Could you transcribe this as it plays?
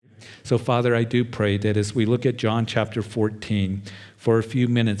So, Father, I do pray that as we look at John chapter 14 for a few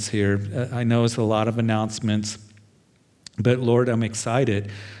minutes here, I know it's a lot of announcements, but Lord, I'm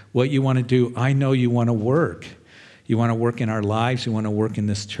excited what you want to do. I know you want to work. You want to work in our lives. You want to work in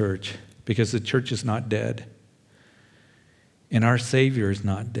this church because the church is not dead. And our Savior is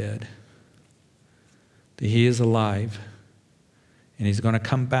not dead. That He is alive. And He's going to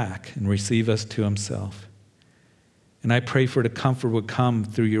come back and receive us to Himself. And I pray for the comfort would come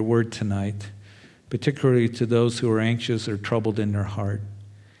through your word tonight, particularly to those who are anxious or troubled in their heart.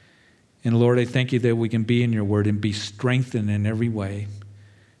 And Lord, I thank you that we can be in your word and be strengthened in every way.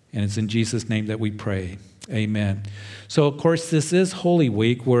 And it's in Jesus' name that we pray. Amen. So, of course, this is Holy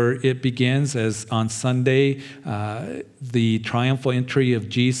Week, where it begins as on Sunday, the triumphal entry of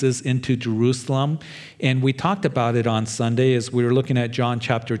Jesus into Jerusalem. And we talked about it on Sunday as we were looking at John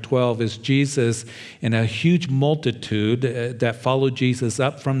chapter 12, as Jesus and a huge multitude that followed Jesus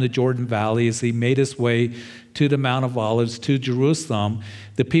up from the Jordan Valley as he made his way to the Mount of Olives, to Jerusalem.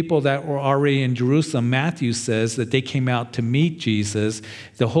 The people that were already in Jerusalem, Matthew says that they came out to meet Jesus.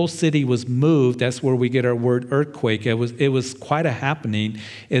 The whole city was moved. That's where we get our word earthquake. It was quite a happening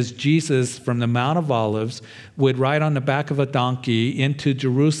as Jesus from the Mount of Olives would ride on the back of a donkey into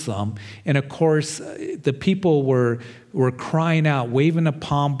Jerusalem. And of course, the people were crying out, waving the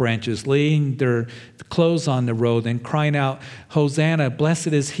palm branches, laying their clothes on the road and crying out, Hosanna, blessed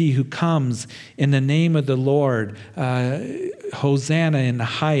is he who comes in the name of the Lord. Hosanna in the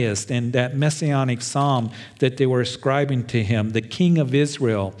highest. And that messianic psalm that they were ascribing to him, the King of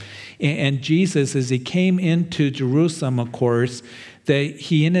Israel. And Jesus, as he came into Jerusalem, of course, that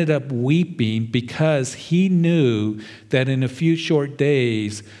he ended up weeping because he knew that in a few short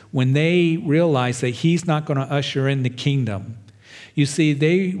days, when they realized that he's not going to usher in the kingdom, you see,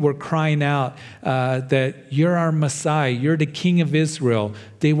 they were crying out that you're our Messiah, you're the King of Israel.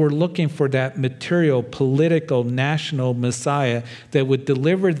 They were looking for that material, political, national Messiah that would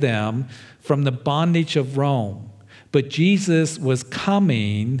deliver them from the bondage of Rome. But Jesus was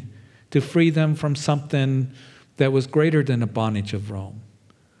coming to free them from something that was greater than the bondage of Rome,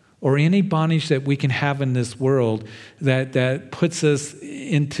 or any bondage that we can have in this world that puts us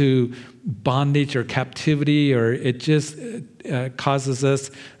into bondage or captivity, or it just causes us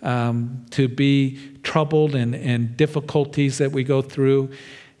to be troubled and difficulties that we go through.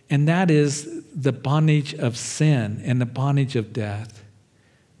 And that is the bondage of sin and the bondage of death.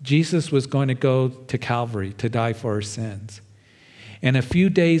 Jesus was going to go to Calvary to die for our sins. And a few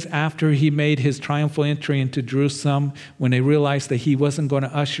days after he made his triumphal entry into Jerusalem, when they realized that he wasn't going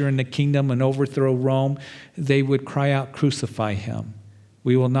to usher in the kingdom and overthrow Rome, they would cry out, crucify him.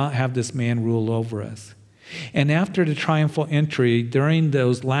 We will not have this man rule over us. And after the triumphal entry, during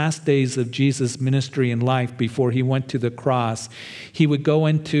those last days of Jesus' ministry and life before he went to the cross, he would go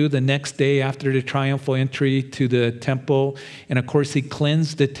into the next day after the triumphal entry to the temple. And of course, he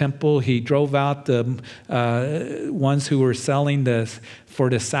cleansed the temple. He drove out the ones who were selling for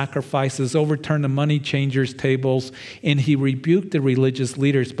the sacrifices, overturned the money changers' tables, and he rebuked the religious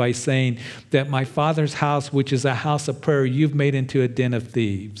leaders by saying that my Father's house, which is a house of prayer, you've made into a den of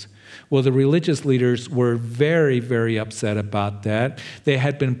thieves. Well, the religious leaders were very, very upset about that. They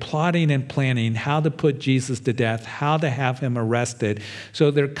had been plotting and planning how to put Jesus to death, how to have him arrested.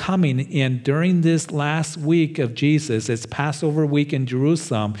 So they're coming in during this last week of Jesus. It's Passover week in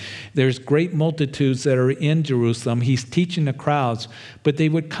Jerusalem. There's great multitudes that are in Jerusalem. He's teaching the crowds, but they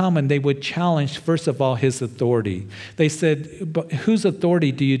would come and they would challenge, first of all, his authority. They said, but whose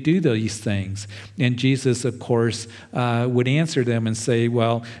authority do you do these things? And Jesus, of course, would answer them and say,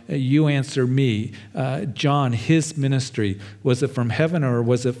 well, you answer me. John, his ministry, was it from heaven or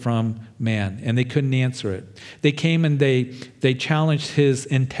was it from man? And they couldn't answer it. They came and they challenged his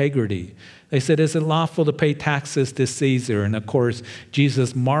integrity. They said, is it lawful to pay taxes to Caesar? And of course,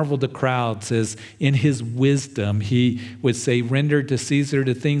 Jesus marveled the crowds as in his wisdom, he would say, render to Caesar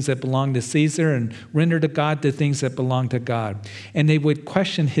the things that belong to Caesar and render to God the things that belong to God. And they would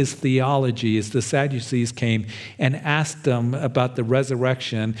question his theology as the Sadducees came and asked them about the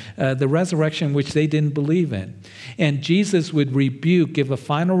resurrection which they didn't believe in. And Jesus would give a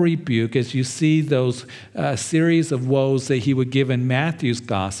final rebuke as you see those series of woes that he would give in Matthew's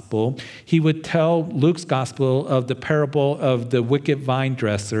gospel. He would tell Luke's gospel of the parable of the wicked vine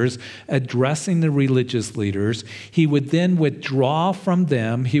dressers addressing the religious leaders. He would then withdraw from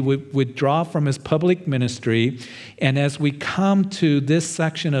them. He would withdraw from his public ministry. And as we come to this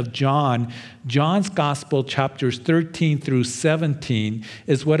section of John's gospel, chapters 13 through 17,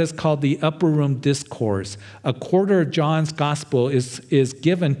 is what is called the upper room discourse. A quarter of John's gospel is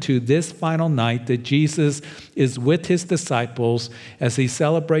given to this this final night that Jesus is with his disciples as he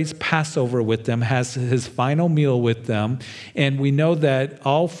celebrates Passover with them, has his final meal with them. And we know that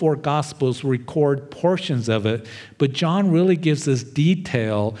all four Gospels record portions of it, but John really gives us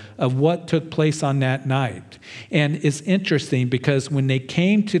detail of what took place on that night. And it's interesting because when they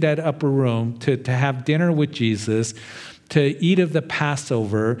came to that upper room to have dinner with Jesus, to eat of the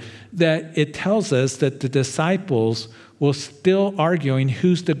Passover, that it tells us that the disciples were still arguing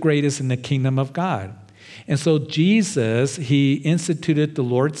who's the greatest in the kingdom of God. And so Jesus, he instituted the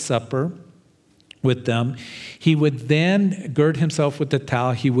Lord's Supper with them. He would then gird himself with the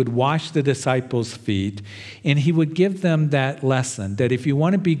towel. He would wash the disciples' feet, and he would give them that lesson that if you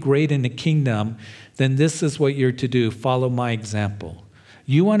want to be great in the kingdom, then this is what you're to do. Follow my example.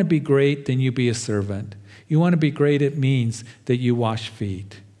 You want to be great, then you be a servant. You want to be great, it means that you wash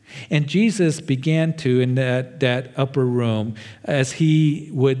feet. And Jesus began to, in that upper room, as he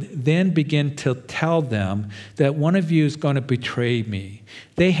would then begin to tell them that one of you is going to betray me.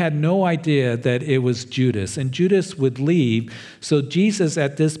 They had no idea that it was Judas, and Judas would leave. So Jesus,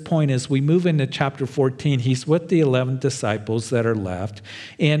 at this point, as we move into chapter 14, he's with the 11 disciples that are left,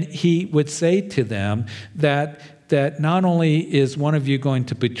 and he would say to them that not only is one of you going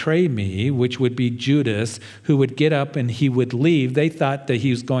to betray me, which would be Judas, who would get up and he would leave. They thought that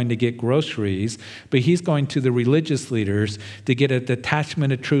he was going to get groceries, but he's going to the religious leaders to get a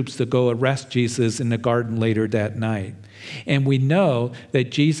detachment of troops to go arrest Jesus in the garden later that night. And we know that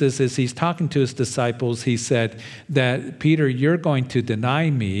Jesus, as he's talking to his disciples, he said that, Peter, you're going to deny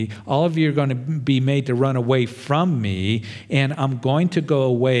me. All of you are going to be made to run away from me, and I'm going to go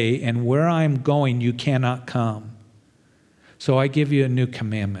away, and where I'm going, you cannot come. So I give you a new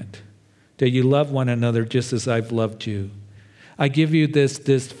commandment, that you love one another just as I've loved you. I give you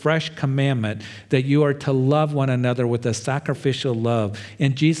this fresh commandment that you are to love one another with a sacrificial love.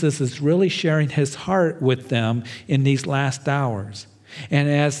 And Jesus is really sharing his heart with them in these last hours. And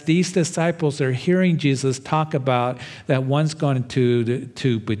as these disciples are hearing Jesus talk about that one's going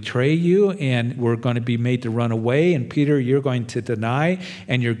to betray you and we're going to be made to run away, and Peter, you're going to deny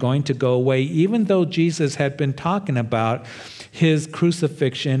and you're going to go away, even though Jesus had been talking about his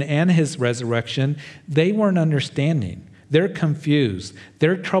crucifixion and his resurrection, they weren't understanding. They're confused.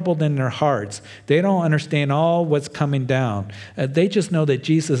 They're troubled in their hearts. They don't understand all what's coming down. They just know that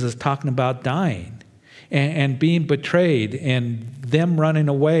Jesus is talking about dying and being betrayed and them running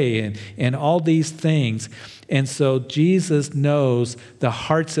away and all these things. And so Jesus knows the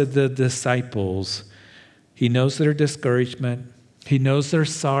hearts of the disciples. He knows their discouragement. He knows their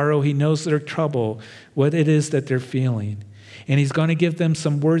sorrow. He knows their trouble, what it is that they're feeling. And he's going to give them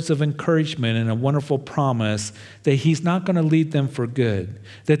some words of encouragement and a wonderful promise that he's not going to lead them for good,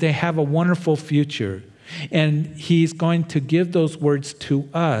 that they have a wonderful future. And he's going to give those words to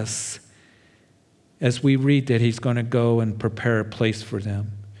us as we read that he's going to go and prepare a place for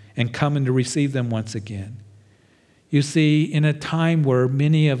them and come and to receive them once again. You see, in a time where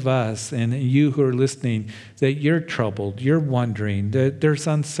many of us, and you who are listening, that you're troubled, you're wondering, that there's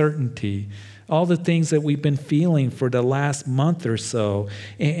uncertainty, all the things that we've been feeling for the last month or so.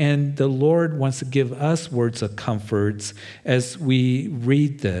 And the Lord wants to give us words of comfort as we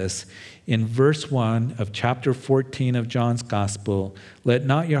read this. In verse 1 of chapter 14 of John's Gospel, let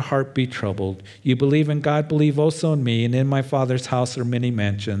not your heart be troubled. You believe in God, believe also in me, and in my Father's house are many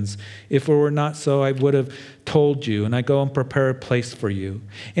mansions. If it were not so, I would have told you, and I go and prepare a place for you.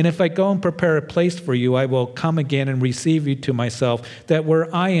 And if I go and prepare a place for you, I will come again and receive you to myself, that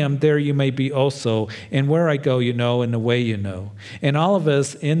where I am, there you may be also. And where I go, you know, and the way you know. And all of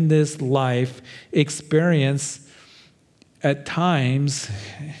us in this life experience at times,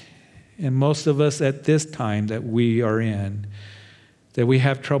 and most of us at this time that we are in, that we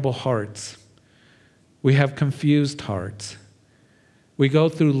have troubled hearts. We have confused hearts. We go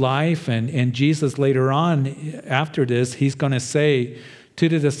through life, and Jesus later on, after this, he's going to say to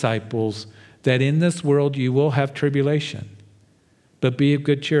the disciples that in this world you will have tribulation, but be of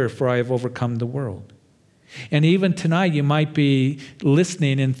good cheer, for I have overcome the world. And even tonight, you might be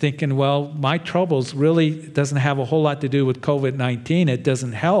listening and thinking, well, my troubles really doesn't have a whole lot to do with COVID-19. It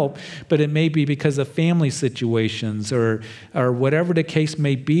doesn't help, but it may be because of family situations or whatever the case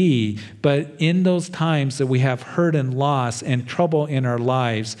may be. But in those times that we have hurt and loss and trouble in our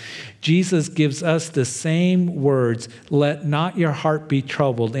lives, Jesus gives us the same words, let not your heart be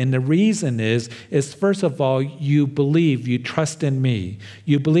troubled. And the reason is first of all, you believe, you trust in me.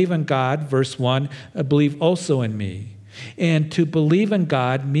 You believe in God, verse 1, believe also in me. And to believe in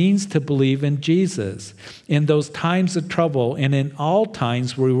God means to believe in Jesus. In those times of trouble and in all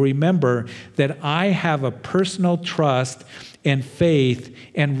times, we remember that I have a personal trust and faith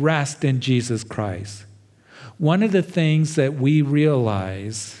and rest in Jesus Christ. One of the things that we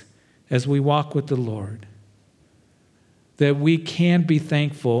realize as we walk with the Lord, that we can be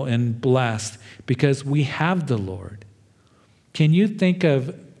thankful and blessed because we have the Lord. Can you think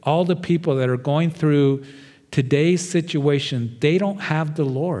of all the people that are going through today's situation? They don't have the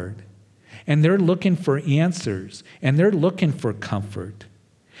Lord. And they're looking for answers. And they're looking for comfort.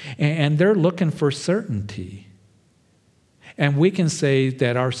 And they're looking for certainty. And we can say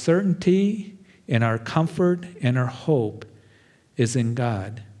that our certainty and our comfort and our hope is in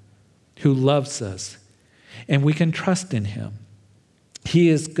God, who loves us. And we can trust in Him. He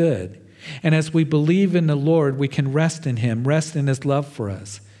is good. And as we believe in the Lord, we can rest in Him, rest in His love for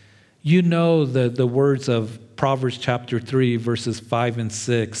us. You know the words of Proverbs chapter 3, verses 5 and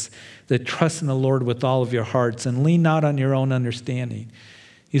 6, that trust in the Lord with all of your hearts and lean not on your own understanding.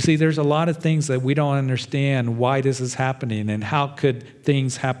 You see, there's a lot of things that we don't understand why this is happening and how could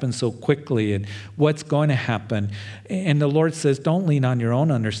things happen so quickly and what's going to happen. And the Lord says, don't lean on your own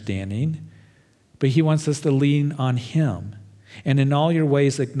understanding, but He wants us to lean on Him. And in all your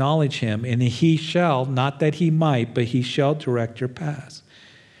ways acknowledge Him, and He shall, not that He might, but He shall direct your paths.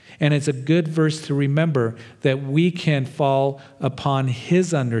 And it's a good verse to remember that we can fall upon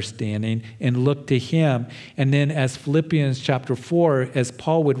His understanding and look to Him. And then as Philippians chapter 4, as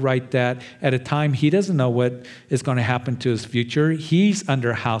Paul would write that at a time he doesn't know what is going to happen to his future. He's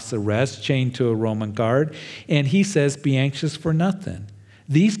under house arrest, chained to a Roman guard. And he says, be anxious for nothing.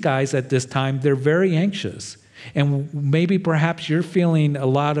 These guys at this time, they're very anxious. And maybe perhaps you're feeling a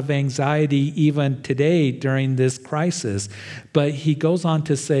lot of anxiety even today during this crisis. But he goes on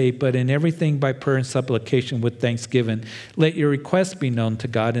to say, but in everything by prayer and supplication with thanksgiving, let your requests be known to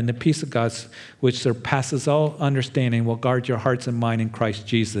God, and the peace of God, which surpasses all understanding, will guard your hearts and mind in Christ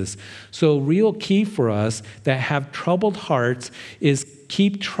Jesus. So real key for us that have troubled hearts is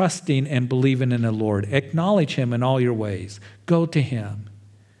keep trusting and believing in the Lord. Acknowledge Him in all your ways. Go to Him.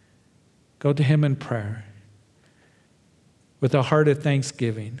 Go to Him in prayer, with a heart of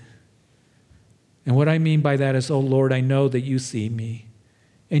thanksgiving. And what I mean by that is, oh Lord, I know that You see me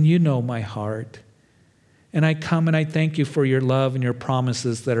and You know my heart. And I come and I thank You for Your love and Your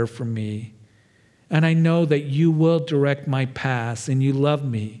promises that are for me. And I know that You will direct my paths and You love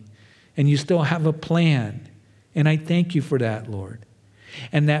me and You still have a plan. And I thank You for that, Lord.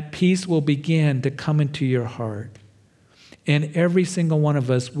 And that peace will begin to come into your heart. And every single one of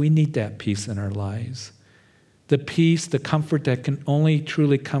us, we need that peace in our lives. The peace, the comfort that can only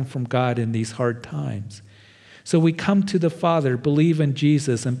truly come from God in these hard times. So we come to the Father, believe in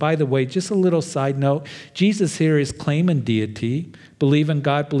Jesus. And by the way, just a little side note, Jesus here is claiming deity. Believe in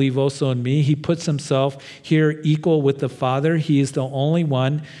God, believe also in me. He puts Himself here equal with the Father. He is the only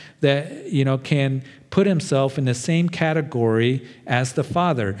one that, can put Himself in the same category as the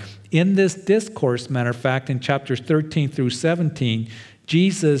Father. In this discourse, matter of fact, in chapters 13 through 17,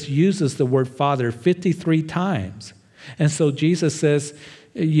 Jesus uses the word Father 53 times. And so Jesus says,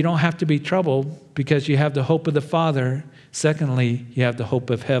 you don't have to be troubled because you have the hope of the Father. Secondly, you have the hope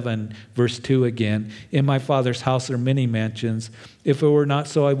of heaven. Verse 2 again, in my Father's house are many mansions. If it were not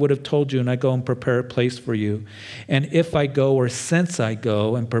so, I would have told you, and I go and prepare a place for you. And if I go, or since I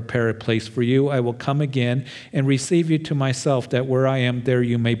go and prepare a place for you, I will come again and receive you to myself, that where I am, there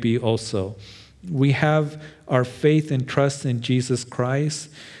you may be also. We have our faith and trust in Jesus Christ,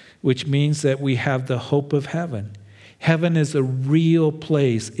 which means that we have the hope of heaven. Heaven is a real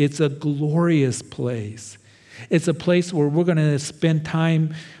place. It's a glorious place. It's a place where we're going to spend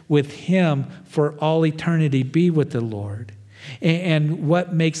time with Him for all eternity, be with the Lord. And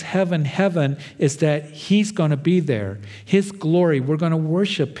what makes heaven heaven is that He's going to be there. His glory, we're going to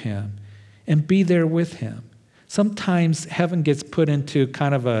worship Him and be there with Him. Sometimes heaven gets put into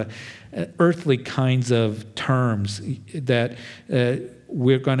kind of earthly kinds of terms that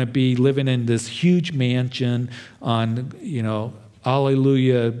we're going to be living in this huge mansion on,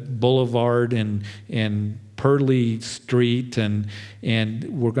 Alleluia Boulevard and Pearly Street, and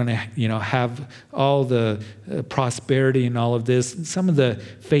we're going to, have all the prosperity and all of this. Some of the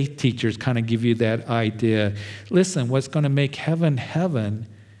faith teachers kind of give you that idea. Listen, what's going to make heaven heaven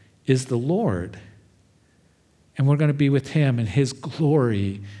is the Lord. And we're going to be with Him, and His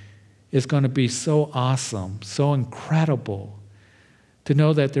glory is going to be so awesome, so incredible. To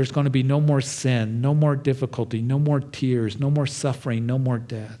know that there's going to be no more sin, no more difficulty, no more tears, no more suffering, no more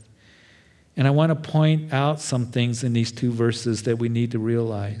death. And I want to point out some things in these two verses that we need to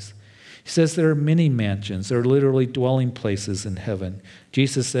realize. He says there are many mansions. There are literally dwelling places in heaven.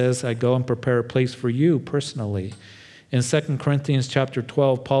 Jesus says, I go and prepare a place for you personally. In 2 Corinthians chapter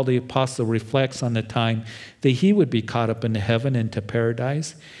 12, Paul the apostle reflects on the time that he would be caught up into heaven, into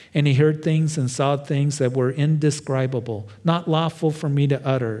paradise. And he heard things and saw things that were indescribable, not lawful for me to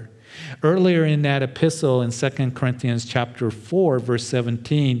utter. Earlier in that epistle in 2 Corinthians chapter 4, verse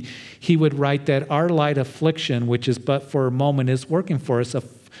 17, he would write that our light affliction, which is but for a moment, is working for us a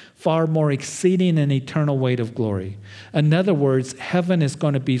far more exceeding and eternal weight of glory. In other words, heaven is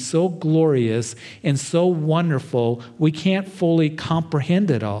going to be so glorious and so wonderful, we can't fully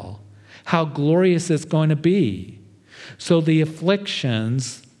comprehend it all, how glorious it's going to be. So the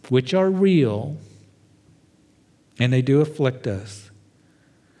afflictions, which are real, and they do afflict us,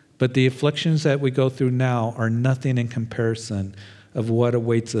 but the afflictions that we go through now are nothing in comparison of what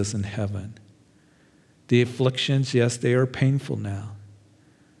awaits us in heaven. The afflictions, yes, they are painful now.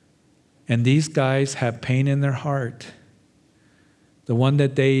 And these guys have pain in their heart. The one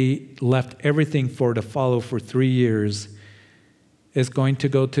that they left everything for to follow for 3 years is going to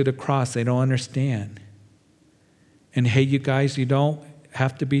go to the cross. They don't understand. And hey, you guys, you don't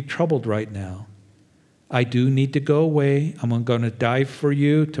have to be troubled right now. I do need to go away. I'm going to die for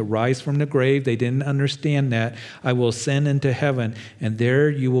you, to rise from the grave. They didn't understand that. I will ascend into heaven, and there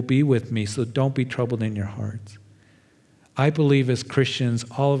you will be with me. So don't be troubled in your hearts. I believe as Christians,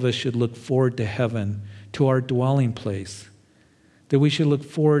 all of us should look forward to heaven, to our dwelling place. That we should look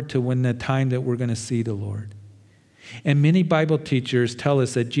forward to when the time that we're going to see the Lord. And many Bible teachers tell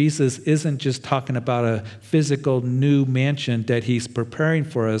us that Jesus isn't just talking about a physical new mansion that he's preparing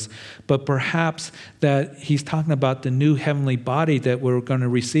for us, but perhaps that he's talking about the new heavenly body that we're going to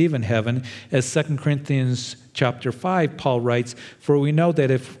receive in heaven. As 2 Corinthians chapter 5, Paul writes, for we know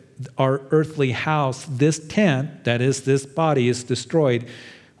that if our earthly house, this tent, that is this body, is destroyed,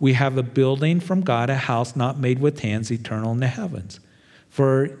 we have a building from God, a house not made with hands, eternal in the heavens.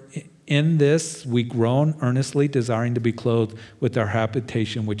 For in this we groan earnestly, desiring to be clothed with our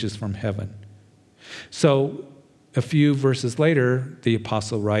habitation, which is from heaven. So a few verses later, the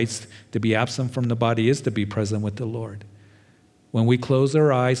apostle writes, to be absent from the body is to be present with the Lord. When we close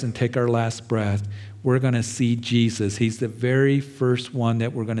our eyes and take our last breath, we're going to see Jesus. He's the very first one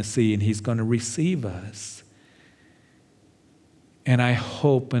that we're going to see, and he's going to receive us. And I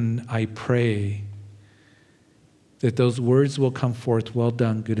hope and I pray that those words will come forth, well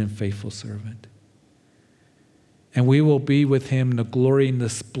done, good and faithful servant. And we will be with him in the glory and the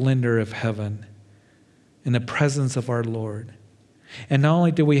splendor of heaven, in the presence of our Lord. And not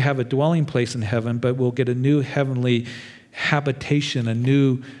only do we have a dwelling place in heaven, but we'll get a new heavenly habitation, a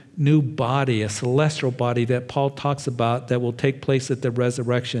new body, a celestial body that Paul talks about that will take place at the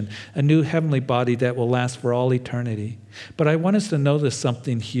resurrection, a new heavenly body that will last for all eternity. But I want us to notice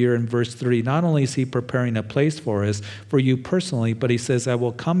something here in verse 3. Not only is he preparing a place for us, for you personally, but he says, I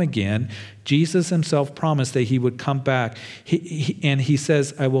will come again. Jesus himself promised that he would come back. And he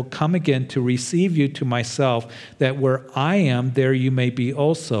says, I will come again to receive you to myself, that where I am, there you may be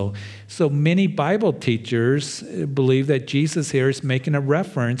also. So many Bible teachers believe that Jesus here is making a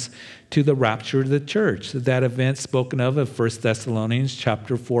reference to the rapture of the church, that event spoken of in 1 Thessalonians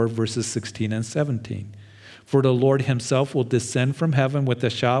chapter 4, verses 16 and 17. For the Lord himself will descend from heaven with a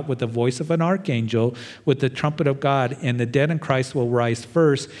shout, with the voice of an archangel, with the trumpet of God, and the dead in Christ will rise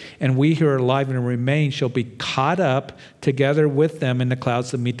first, and we who are alive and remain shall be caught up together with them in the clouds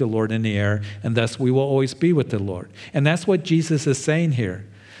to meet the Lord in the air, and thus we will always be with the Lord. And that's what Jesus is saying here.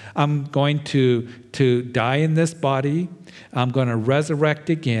 I'm going to die in this body. I'm going to resurrect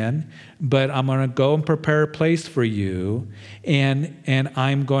again, but I'm going to go and prepare a place for you, and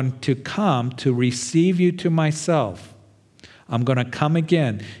I'm going to come to receive you to myself. I'm going to come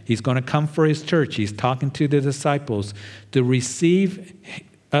again. He's going to come for his church. He's talking to the disciples to receive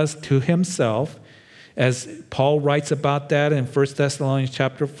us to himself, as Paul writes about that in 1 Thessalonians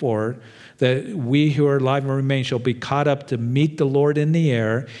chapter 4, that we who are alive and remain shall be caught up to meet the Lord in the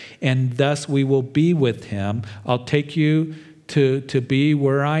air, and thus we will be with him. I'll take you to be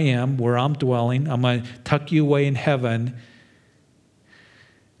where I am, where I'm dwelling. I'm going to tuck you away in heaven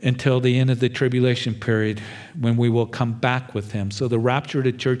until the end of the tribulation period, when we will come back with him. So the rapture of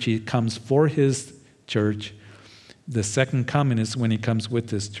the church, he comes for his church. The second coming is when he comes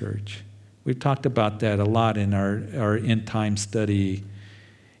with his church. We've talked about that a lot in our end time study.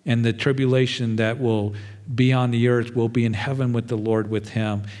 And the tribulation that will be on the earth will be in heaven with the Lord, with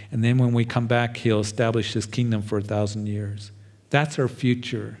him. And then when we come back, he'll establish his kingdom for 1,000 years. That's our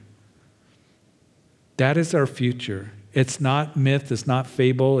future. That is our future. It's not myth, it's not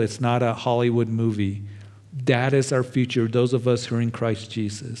fable, it's not a Hollywood movie. That is our future, those of us who are in Christ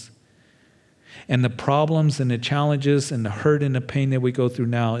Jesus. And the problems and the challenges and the hurt and the pain that we go through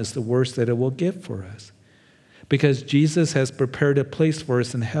now is the worst that it will get for us. Because Jesus has prepared a place for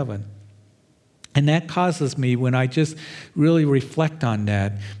us in heaven. And that causes me, when I just really reflect on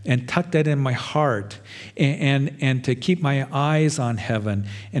that and tuck that in my heart and to keep my eyes on heaven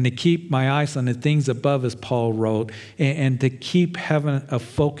and to keep my eyes on the things above, as Paul wrote, and to keep heaven a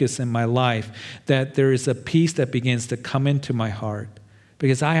focus in my life, that there is a peace that begins to come into my heart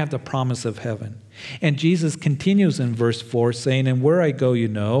because I have the promise of heaven. And Jesus continues in verse 4 saying, and where I go you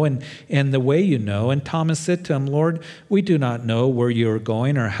know, and the way you know. And Thomas said to him, Lord, we do not know where you are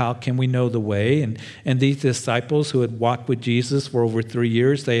going, or how can we know the way? And these disciples who had walked with Jesus for over 3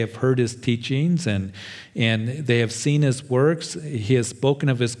 years, they have heard his teachings and they have seen his works. He has spoken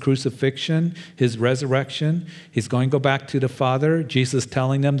of his crucifixion, his resurrection. He's going to go back to the Father. Jesus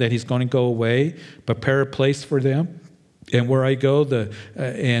telling them that he's going to go away, prepare a place for them. And where I go,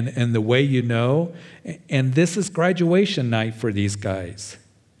 and the way you know. And this is graduation night for these guys.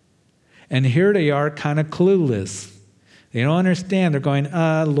 And here they are kind of clueless. They don't understand. They're going,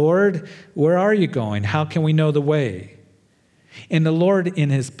 Lord, where are you going? How can we know the way? And the Lord, in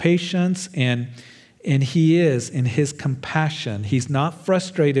his patience and he is in his compassion, he's not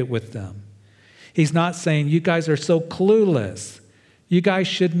frustrated with them. He's not saying, you guys are so clueless. You guys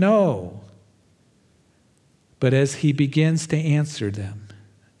should know. But as he begins to answer them,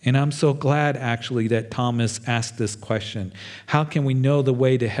 and I'm so glad actually that Thomas asked this question, how can we know the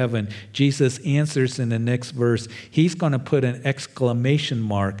way to heaven? Jesus answers in the next verse. He's going to put an exclamation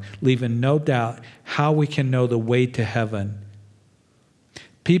mark, leaving no doubt how we can know the way to heaven.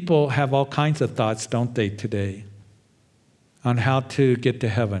 People have all kinds of thoughts, don't they, today, on how to get to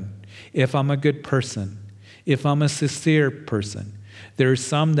heaven. If I'm a good person, if I'm a sincere person. There's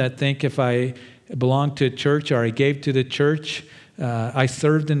some that think if I belonged to a church or I gave to the church, I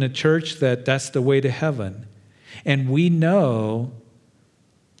served in the church, that's the way to heaven. And we know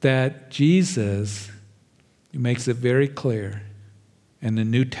that Jesus makes it very clear in the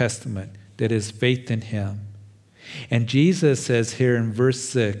New Testament that is faith in him. And Jesus says here in verse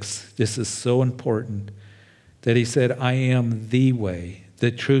 6, this is so important, that he said, I am the way,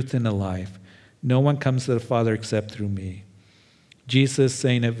 the truth, and the life. No one comes to the Father except through me. Jesus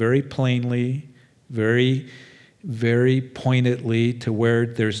saying it very plainly, very, very pointedly, to where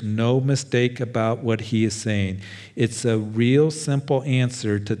there's no mistake about what he is saying. It's a real simple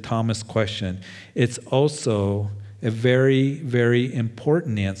answer to Thomas' question. It's also a very, very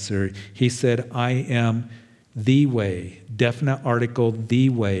important answer. He said, I am the way, definite article, the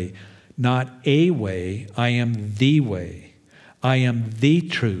way, not a way. I am the way. I am the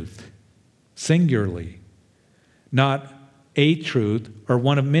truth, singularly, not a truth or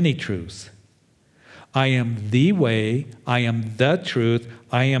one of many truths. I am the way, I am the truth,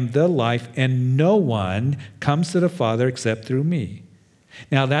 I am the life, and no one comes to the Father except through me.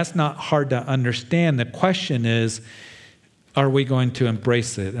 Now, that's not hard to understand. The question is, are we going to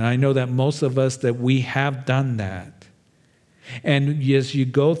embrace it? And I know that most of us, that we have done that. And as you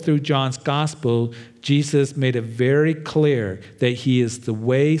go through John's gospel, Jesus made it very clear that he is the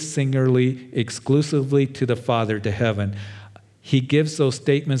way, singularly, exclusively to the Father, to heaven. He gives those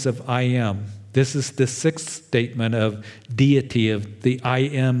statements of I am. This is the sixth statement of deity, of the I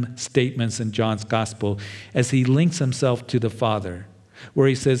am statements in John's gospel, as he links himself to the Father, where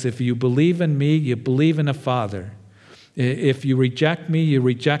he says, if you believe in me, you believe in the Father. If you reject me, you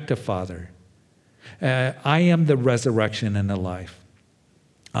reject the Father. I am the resurrection and the life.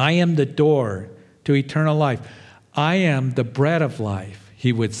 I am the door to eternal life. I am the bread of life,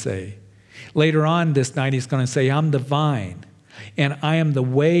 he would say. Later on this night, he's going to say, I'm the vine. And I am the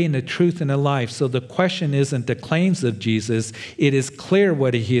way and the truth and the life. So the question isn't the claims of Jesus. It is clear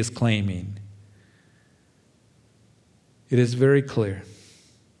what he is claiming. It is very clear.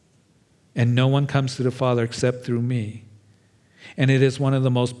 And no one comes to the Father except through me. And it is one of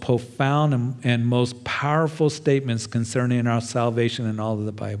the most profound and most powerful statements concerning our salvation in all of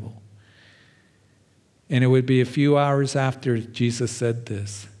the Bible. And it would be a few hours after Jesus said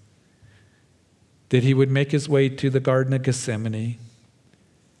this, that he would make his way to the Garden of Gethsemane,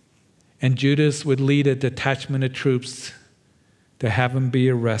 and Judas would lead a detachment of troops to have him be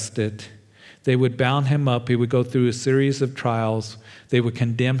arrested. They would bound him up. He would go through a series of trials. They would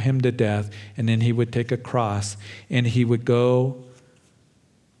condemn him to death, and then he would take a cross, and he would go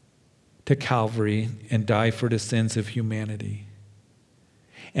to Calvary and die for the sins of humanity.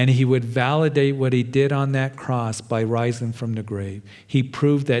 And he would validate what he did on that cross by rising from the grave. He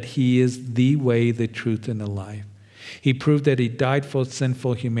proved that he is the way, the truth, and the life. He proved that he died for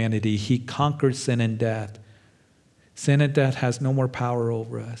sinful humanity. He conquered sin and death. Sin and death has no more power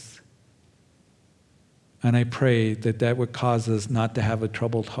over us. And I pray that that would cause us not to have a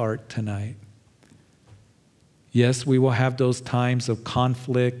troubled heart tonight. Yes, we will have those times of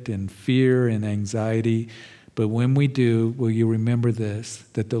conflict and fear and anxiety, but when we do, will you remember this,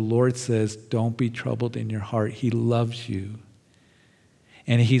 that the Lord says, don't be troubled in your heart. He loves you.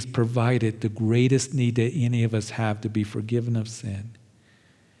 And He's provided the greatest need that any of us have to be forgiven of sin.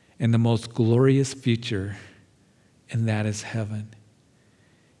 And the most glorious future, and that is heaven.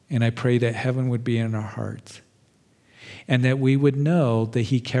 And I pray that heaven would be in our hearts. And that we would know that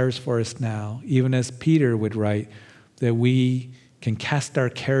He cares for us now, even as Peter would write, that we can cast our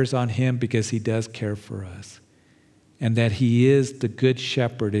cares on Him because He does care for us. And that He is the good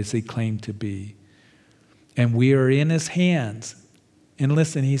shepherd as He claimed to be. And we are in His hands. And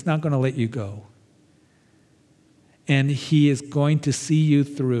listen, He's not going to let you go. And He is going to see you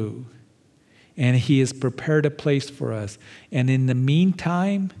through. And He has prepared a place for us. And in the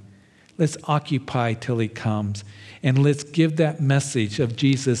meantime, let's occupy till He comes. And let's give that message of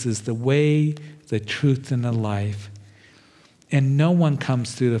Jesus is the way, the truth, and the life. And no one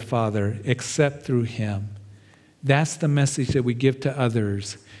comes to the Father except through Him. That's the message that we give to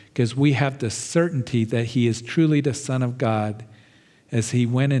others, because we have the certainty that He is truly the Son of God as He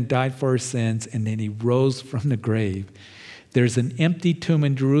went and died for our sins and then He rose from the grave. There's an empty tomb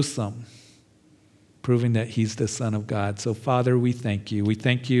in Jerusalem proving that He's the Son of God. So Father, we thank You. We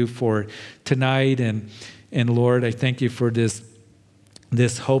thank You for tonight, and Lord, I thank You for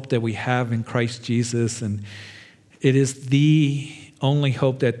this hope that we have in Christ Jesus, and it is the only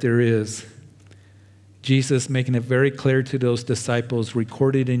hope that there is. Jesus making it very clear to those disciples,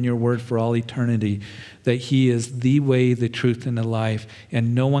 recorded in Your word for all eternity, that He is the way, the truth, and the life,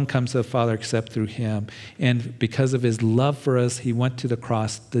 and no one comes to the Father except through Him. And because of His love for us, He went to the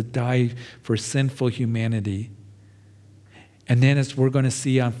cross to die for sinful humanity. And then, as we're going to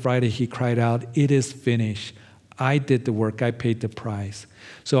see on Friday, He cried out, "It is finished. I did the work. I paid the price."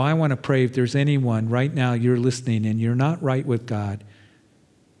 So I want to pray, if there's anyone right now, you're listening and you're not right with God,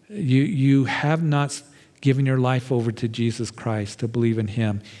 you have not given your life over to Jesus Christ to believe in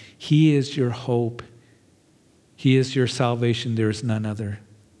Him. He is your hope. He is your salvation. There is none other.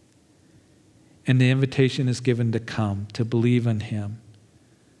 And the invitation is given to come, to believe in Him.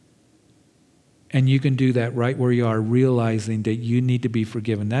 And you can do that right where you are, realizing that you need to be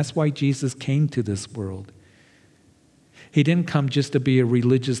forgiven. That's why Jesus came to this world. He didn't come just to be a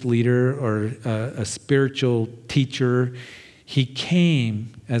religious leader or a spiritual teacher. He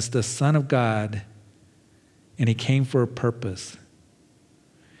came as the Son of God, and He came for a purpose.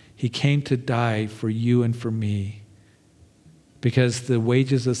 He came to die for you and for me, because the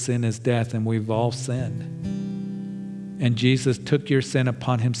wages of sin is death, and we've all sinned. And Jesus took your sin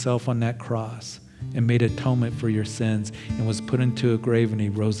upon Himself on that cross and made atonement for your sins, and was put into a grave, and He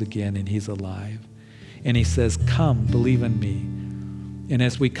rose again, and He's alive. And He says, come, believe in me. And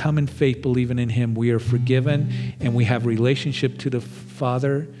as we come in faith, believing in Him, we are forgiven, and we have relationship to the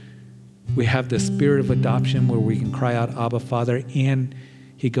Father. We have the spirit of adoption where we can cry out, Abba, Father, and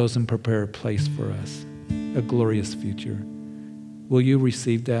He goes and prepares a place for us, a glorious future. Will you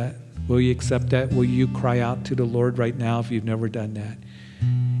receive that? Will you accept that? Will you cry out to the Lord right now if you've never done that?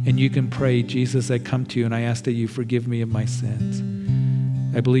 And you can pray, Jesus, I come to You and I ask that You forgive me of my sins.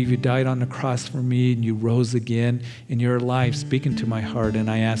 I believe You died on the cross for me and You rose again and You're alive, speaking to my heart, and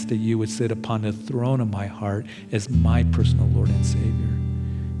I ask that You would sit upon the throne of my heart as my personal Lord and Savior.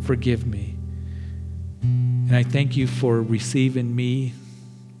 Forgive me. And I thank You for receiving me,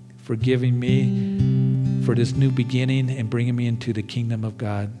 forgiving me for this new beginning and bringing me into the kingdom of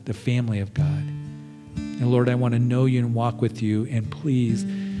God, the family of God. And Lord, I want to know You and walk with You, and please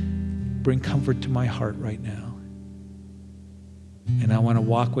bring comfort to my heart right now. And I want to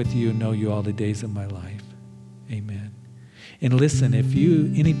walk with You and know You all the days of my life. Amen. And listen, if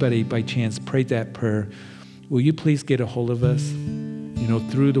anybody by chance prayed that prayer, will you please get a hold of us,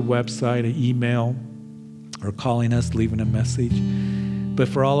 through the website, an email, or calling us, leaving a message. But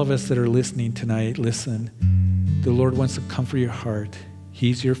for all of us that are listening tonight, listen, the Lord wants to comfort your heart.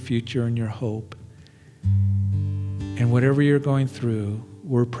 He's your future and your hope. And whatever you're going through,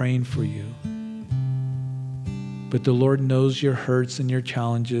 we're praying for you. But the Lord knows your hurts and your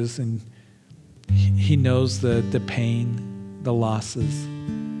challenges, and He knows the pain, the losses,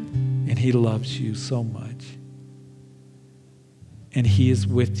 and He loves you so much. And He is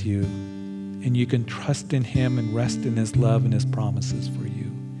with you, and you can trust in Him and rest in His love and His promises for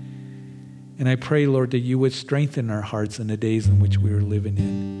you. And I pray, Lord, that You would strengthen our hearts in the days in which we are living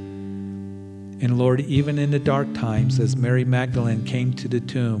in. And Lord, even in the dark times, as Mary Magdalene came to the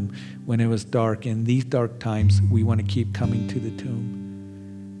tomb when it was dark, in these dark times, we want to keep coming to the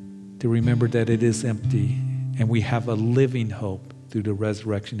tomb. to remember that it is empty and we have a living hope through the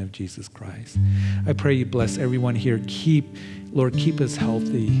resurrection of Jesus Christ. I pray you bless everyone here. Lord, keep us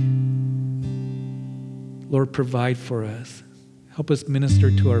healthy. Lord, provide for us. Help us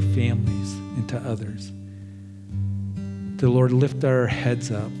minister to our families and to others. The Lord, lift our heads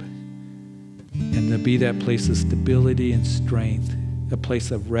up and to be that place of stability and strength, a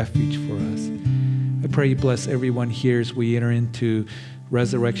place of refuge for us. I pray you bless everyone here as we enter into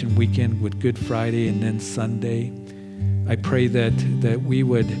Resurrection Weekend with Good Friday and then Sunday. I pray that we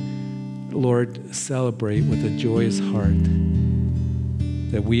would, Lord, celebrate with a joyous heart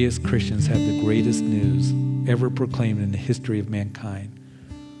that we as Christians have the greatest news ever proclaimed in the history of mankind,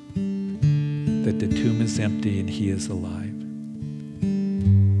 that the tomb is empty and he is alive.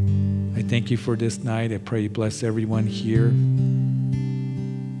 I thank you for this night. I pray you bless everyone here.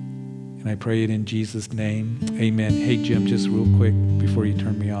 And I pray it in Jesus' name. Amen. Hey, Jim, just real quick before you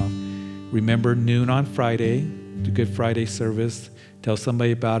turn me off. Remember, noon on Friday, the Good Friday service. Tell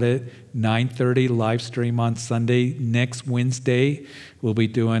somebody about it. 9:30 live stream on Sunday. Next Wednesday, we'll be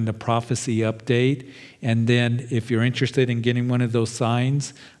doing the prophecy update. And then if you're interested in getting one of those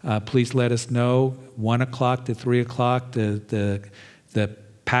signs, please let us know. 1 o'clock to 3 o'clock, the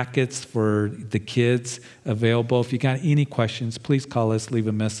packets for the kids available. If you got any questions, please call us, leave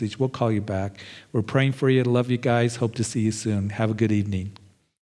a message. We'll call you back. We're praying for you. Love you guys. Hope to see you soon. Have a good evening.